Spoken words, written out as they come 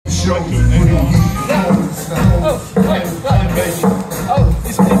show you what it is.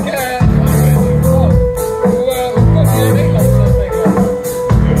 It's big,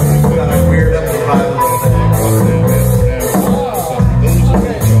 weird up the vibe a little bit.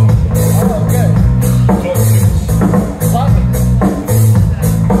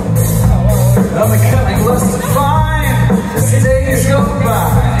 I'm becoming less defined as days go by,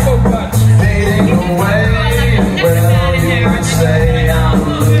 fading away. Well, you might say I'm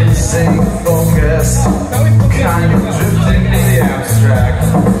losing focus, kind of drifting to the abstract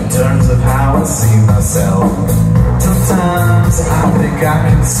in terms of how I see myself. Sometimes I think I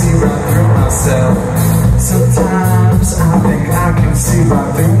can see right through myself. Sometimes I think I can see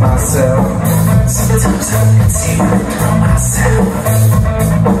right through myself. Sometimes I can see right through myself.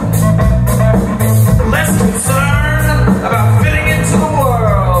 Less concerned about fitting into the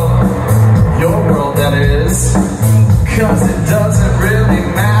world, your world that is, 'cause it doesn't really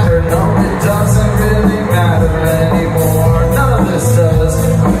matter, no it doesn't really matter anymore. None of this does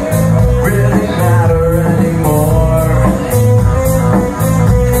really matter anymore.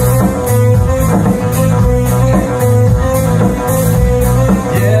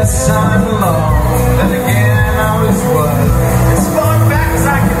 Yes, I'm alone, then again I was what? As far back as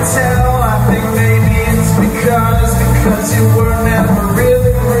I can tell, I think maybe it's because you were never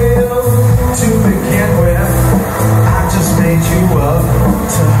really real to begin with. I just made you up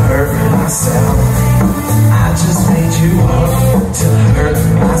to hurt myself. I just made you up to hurt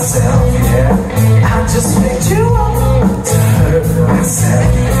myself, yeah. I just made you up to hurt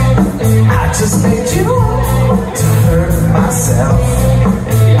myself. I just made you up to hurt myself.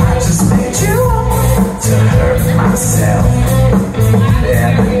 I just made you up to hurt myself.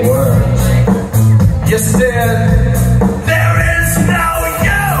 And it worked. Yes, it did. There is no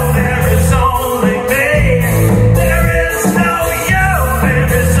you, there is only me. There is no you, there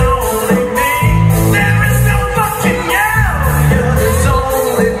is only me. There is no fucking you, there is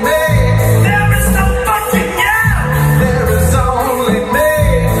only me. There is no fucking you, there is only me.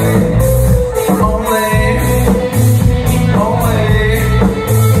 Only.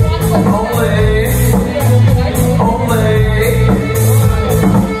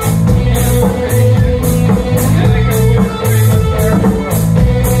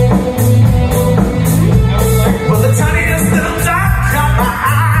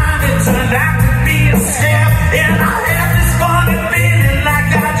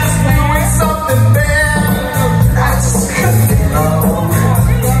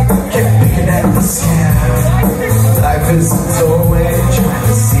 Life is a doorway trying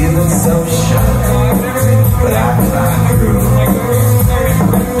to seal itself shut, but I climbed through.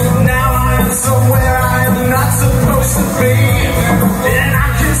 Now I am somewhere I am not supposed to be, and I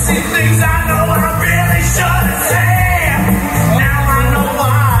can see things I know I really shouldn't say. Now I know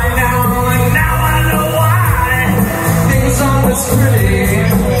why, now I know why things aren't as pretty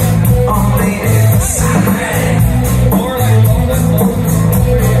on the inside.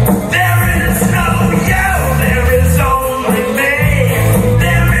 There is no you, there is only me.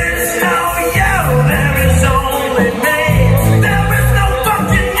 There is no you, there is only me. There is no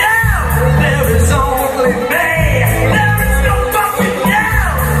fucking you, there is only me. There is no fucking you,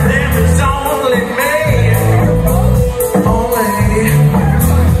 there is only me. Only.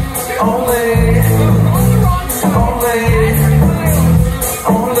 Only.